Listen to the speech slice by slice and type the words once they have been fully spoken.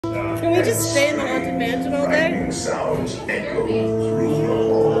just stay in the haunted mansion all day? Sounds echo through the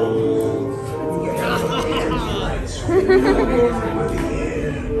halls. The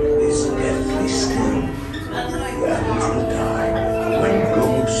air is deathly still. That is the time when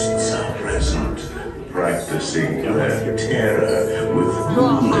ghosts are present, practicing their terror with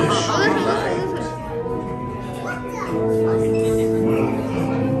foolish delight.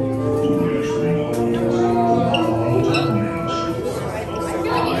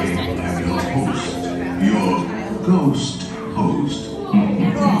 Ghost host.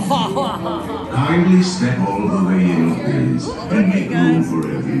 Kindly step all the way in, please, and make room for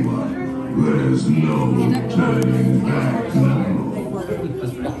everyone. There's no turning back now.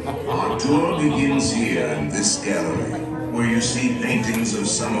 Our tour begins here in this gallery, where you see paintings of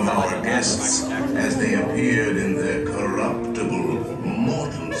some of our guests as they appeared in their corruptible,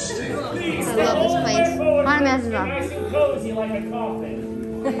 mortal state. I love this place. Nice and cozy like a coffin.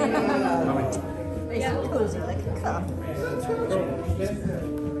 Nice and cozy like a cup.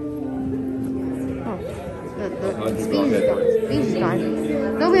 The speech is gone. Speech is gone.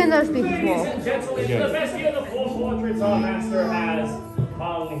 There'll be another speech as well. Gentlemen, the best view the full portraits our master has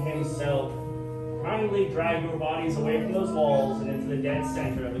hung himself. Kindly drag your bodies away from those walls and into the dead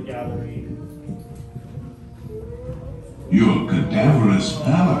center of the gallery. Your cadaverous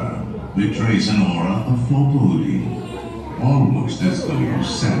pallor betrays an aura of foreboding, almost as though you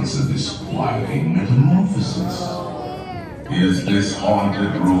sense a disquieting metamorphosis. Is this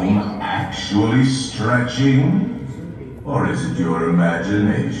haunted room actually stretching? Or is it your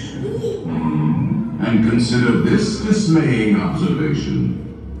imagination? And consider this dismaying observation.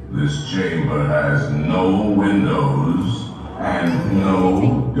 This chamber has no windows and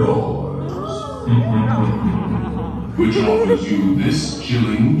no doors. Which offers you this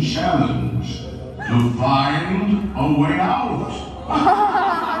chilling challenge to find a way out.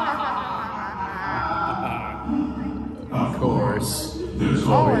 Of course. There's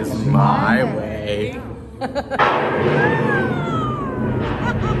always My way.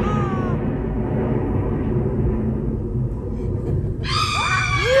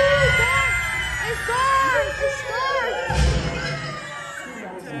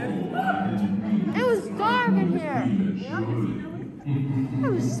 It was dark in here. It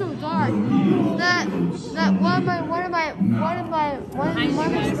was so dark. That one of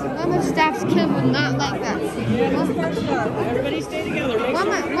my staff's kid would not like that. Everybody stay together. One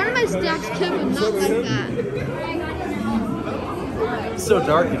of my staff's kid would not like that. It's so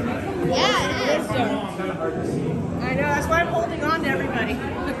dark in here. Yeah, it is. I know, that's why I'm holding on to everybody.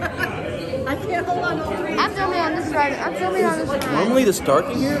 I can't hold on to all three. I'm filming on this ride. I'm filming on this ride. Normally this dark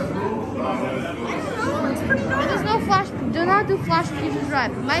in here? There's no flash. Do not do flash fuses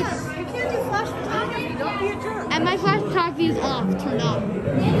ride. You can't do flash photography. Don't be a jerk. And my flash photography is off, turned off.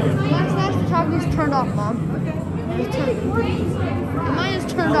 My flash photography is turned off, Mom. It's turned. And mine is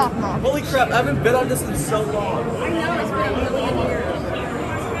turned off, Mom. Holy crap, I haven't been on this in so long. I know, it's been a million years.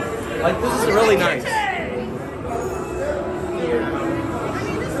 Like, this is really nice. I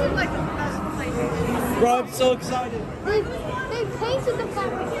mean, this is like the best place. Bro, I'm so excited. They painted the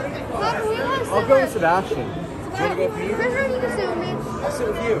fucking. I'll go with Sebastian. Do you want to go with me? Chris, you can sit with me. I'll sit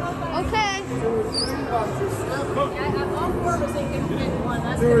with you. Okay.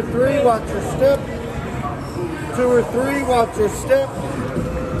 2 or 3, watch your step. 2 or 3, watch your step.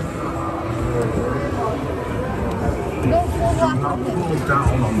 No full block. Pull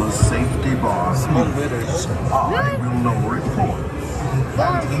down on the safety bar. Small bitters. I will no report.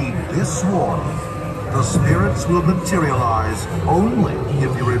 And heed this warning. The spirits will materialize only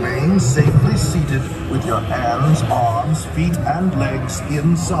if you remain safely seated with your hands, arms, feet, and legs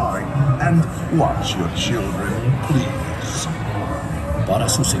inside. And watch your children, please. Para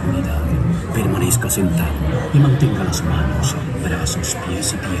su seguridad, permanezca sentado y mantenga las manos, brazos,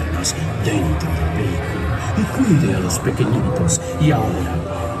 pies y piernas dentro del vehículo y cuide a los pequeñitos. Y ahora,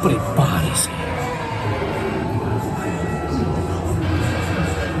 prepárese.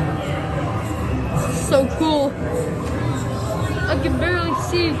 So cool. I can barely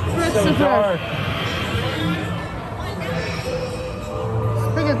see Christopher.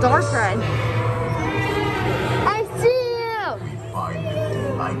 It's like a dark ride. I see you! Find it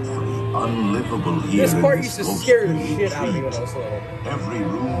delightfully unlivable here. This part in used to ghost scare the shit out of me when I was little. Every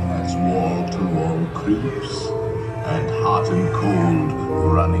room has wall-to-wall creeps and hot and cold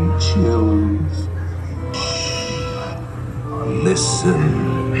running chills. Listen.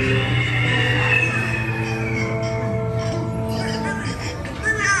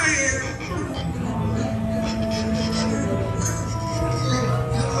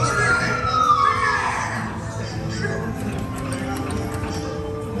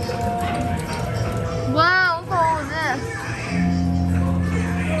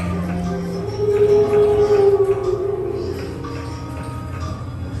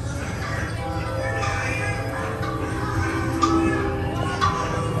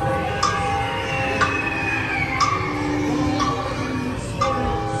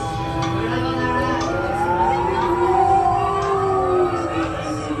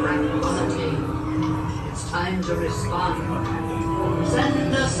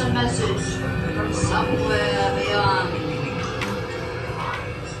 message from somewhere beyond.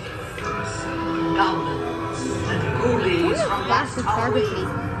 Goblins and ghoulies from last Halloween.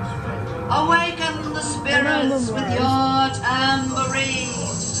 Awaken the spirits with your tambourine.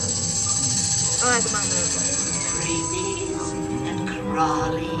 Creepies and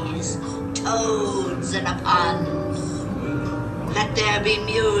crawlies, toads in a pond. Let there be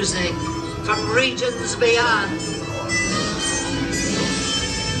music from regions beyond.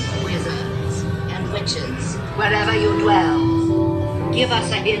 Wizards and witches, wherever you dwell, give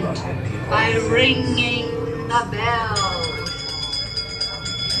us a hint by ringing the bell.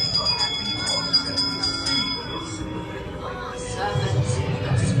 Serpents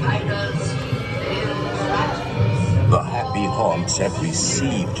and spiders fill the light. The happy haunts have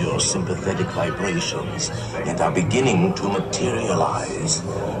received your sympathetic vibrations and are beginning to materialize.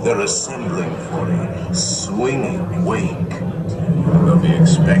 They're assembling for a swinging wake. They'll be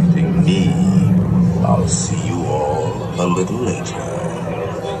expecting me. I'll see you all a little later.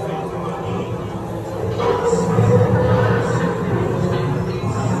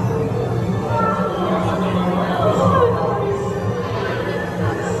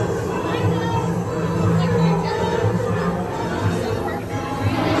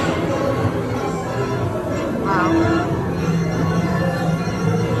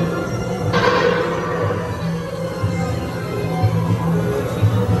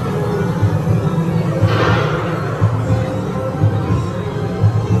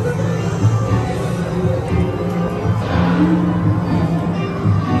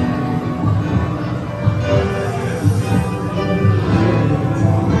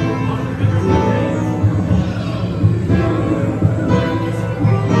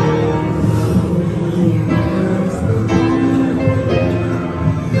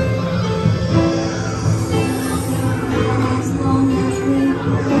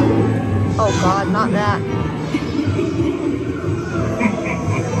 Oh God, not that.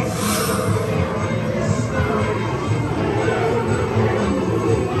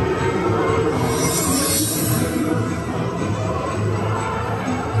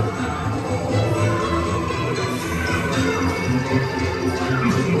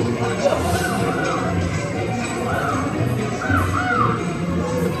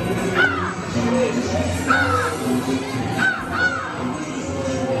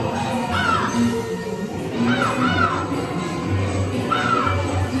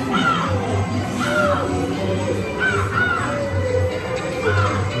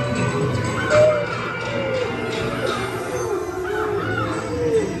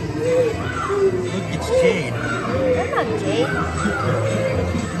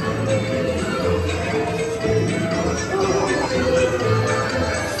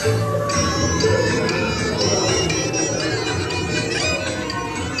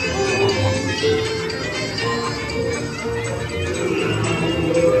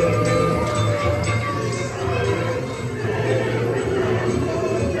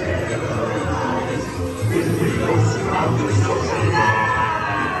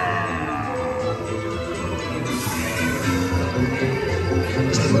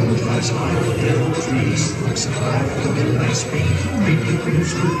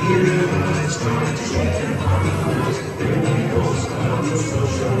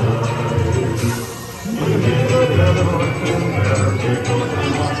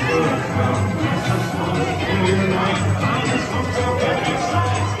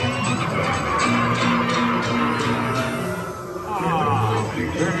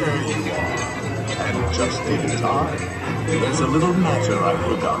 Just in time. There's a little matter I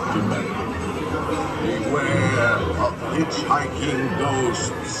forgot to mention. Beware of hitchhiking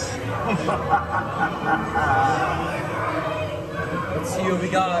ghosts. Let's see what we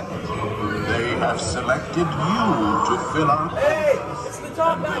got. They have selected you to fill our Hey, it's the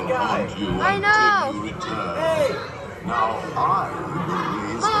top and man they'll guy. haunt you I know. until you return. Hey. Now I will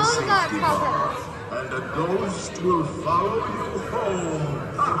raise the safety valve, and a ghost will follow you home.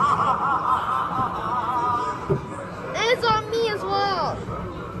 It's on me as well.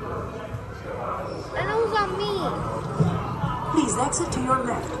 And it was on me. Please exit to your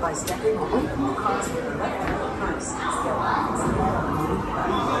left by stepping away from the cars to the left first.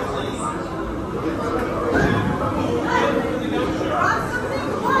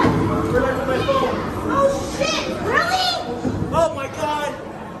 Oh shit! Really? Oh my God!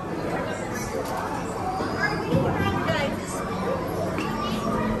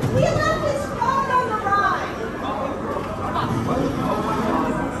 We left his phone on the ride.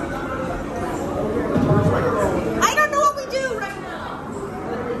 I don't know what we do right now.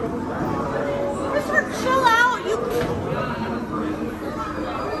 Just chill out. You.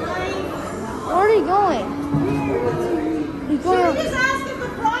 he going? He's Should going. we just ask him the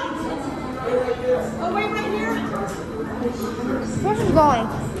front? Oh, wait right here. Where's he going?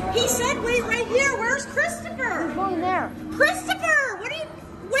 He said wait right here. Where's Christopher? He's going there. Christopher, what are you?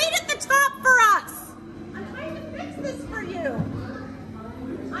 Wait at the top for us. I'm trying to fix this for you.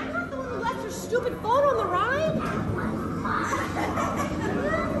 I'm not the one who left your stupid phone on the ride.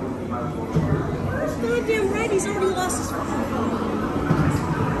 Where's goddamn right? He's already lost his phone.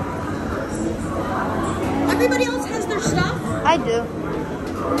 Everybody else has their stuff? I do.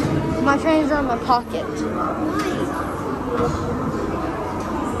 My trains are in my pocket.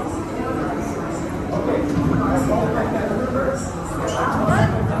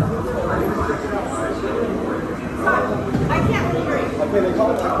 I can't hear you. Okay, they call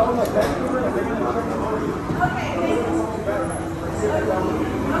my back. Okay,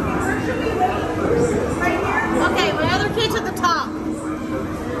 where should we wait? Right here? Okay, my other kid's at the top. You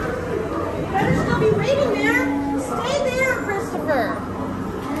better still be waiting there. Stay there, Christopher.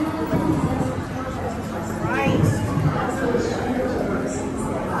 Right.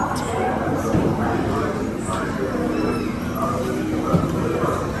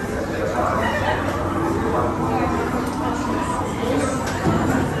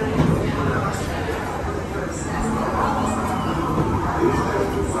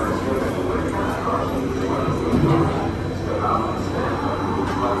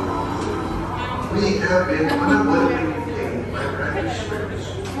 We have been unwillingly detained by rapid spirits.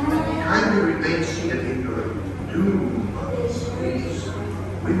 Kindly remain seated in your due please.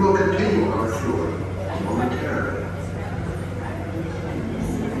 We will continue our tour momentarily.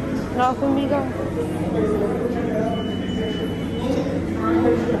 How can we go?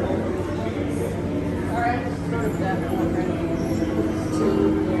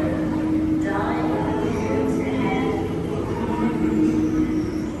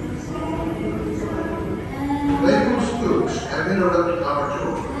 Playful spooks have interrupted our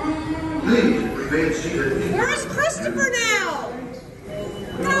tour. Please remain seated. Where's Christopher now?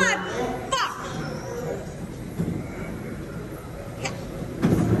 God, fuck.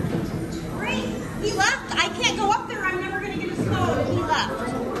 Great. He left. I can't go up there. I'm never going to get his phone. He left.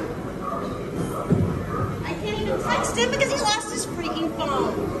 I can't even text him because he lost his freaking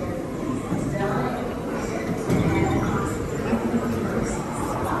phone.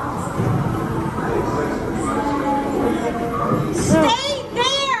 Stay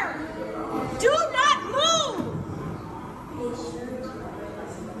there! Do not move!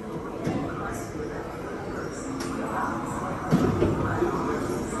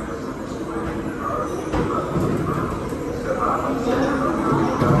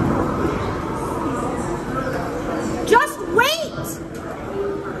 Just wait!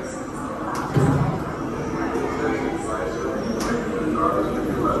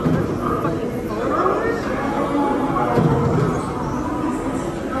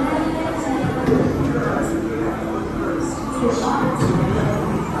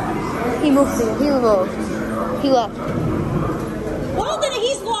 He moved. He moved. He left. Well, then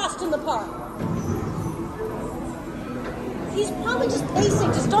he's lost in the park. He's probably just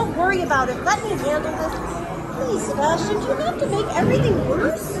pacing. Just don't worry about it. Let me handle this. Please, Sebastian, do you have to make everything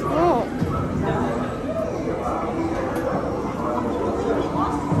worse? No.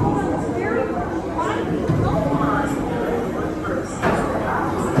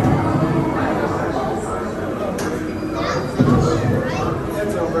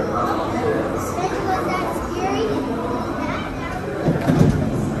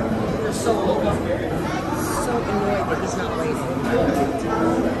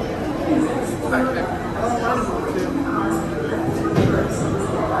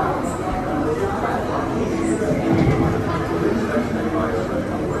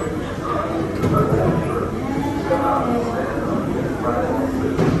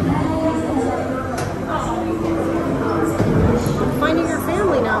 Finding your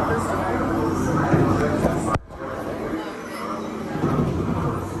family now, Christopher.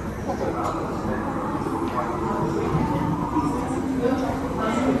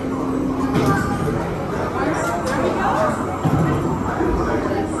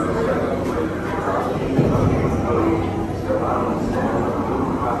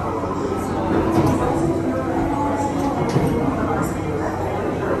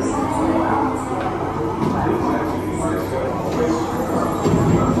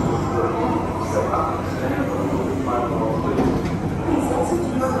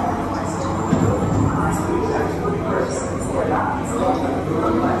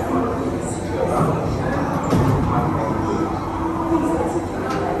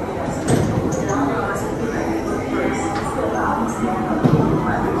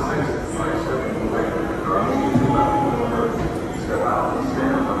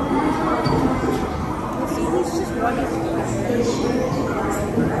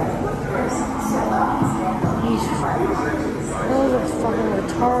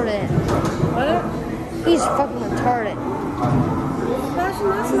 retarded. What? He's fucking retarded. Sebastian,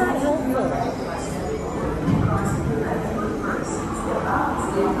 that's not helpful.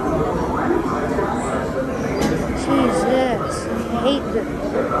 Jesus. I hate this.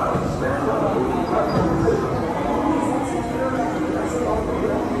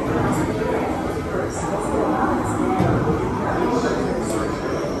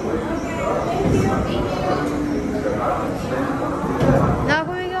 Now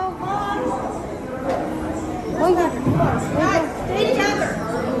can we go? Guys, stay together.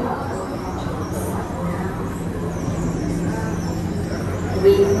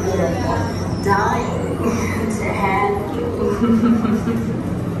 We've been dying to have you.